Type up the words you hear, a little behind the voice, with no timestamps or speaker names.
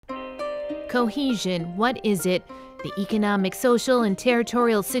Cohesion, what is it? The economic, social, and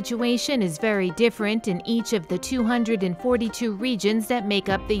territorial situation is very different in each of the 242 regions that make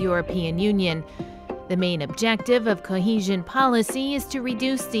up the European Union. The main objective of cohesion policy is to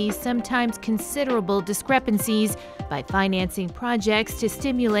reduce these sometimes considerable discrepancies by financing projects to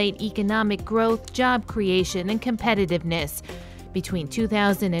stimulate economic growth, job creation, and competitiveness. Between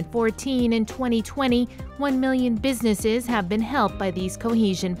 2014 and 2020, 1 million businesses have been helped by these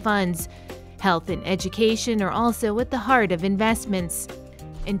cohesion funds. Health and education are also at the heart of investments.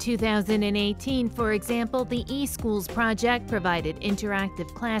 In 2018, for example, the eSchools project provided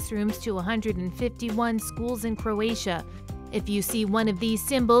interactive classrooms to 151 schools in Croatia. If you see one of these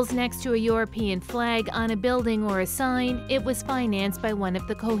symbols next to a European flag on a building or a sign, it was financed by one of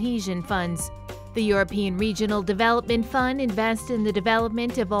the cohesion funds. The European Regional Development Fund invests in the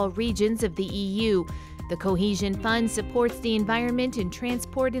development of all regions of the EU. The Cohesion Fund supports the environment and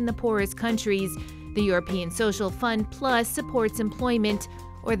transport in the poorest countries. The European Social Fund Plus supports employment,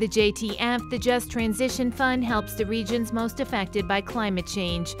 or the JTF, the Just Transition Fund, helps the regions most affected by climate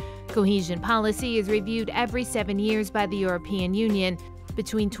change. Cohesion policy is reviewed every 7 years by the European Union.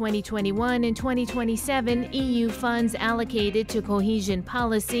 Between 2021 and 2027, EU funds allocated to cohesion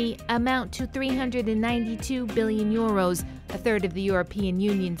policy amount to 392 billion euros, a third of the European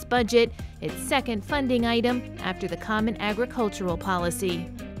Union's budget, its second funding item after the Common Agricultural Policy.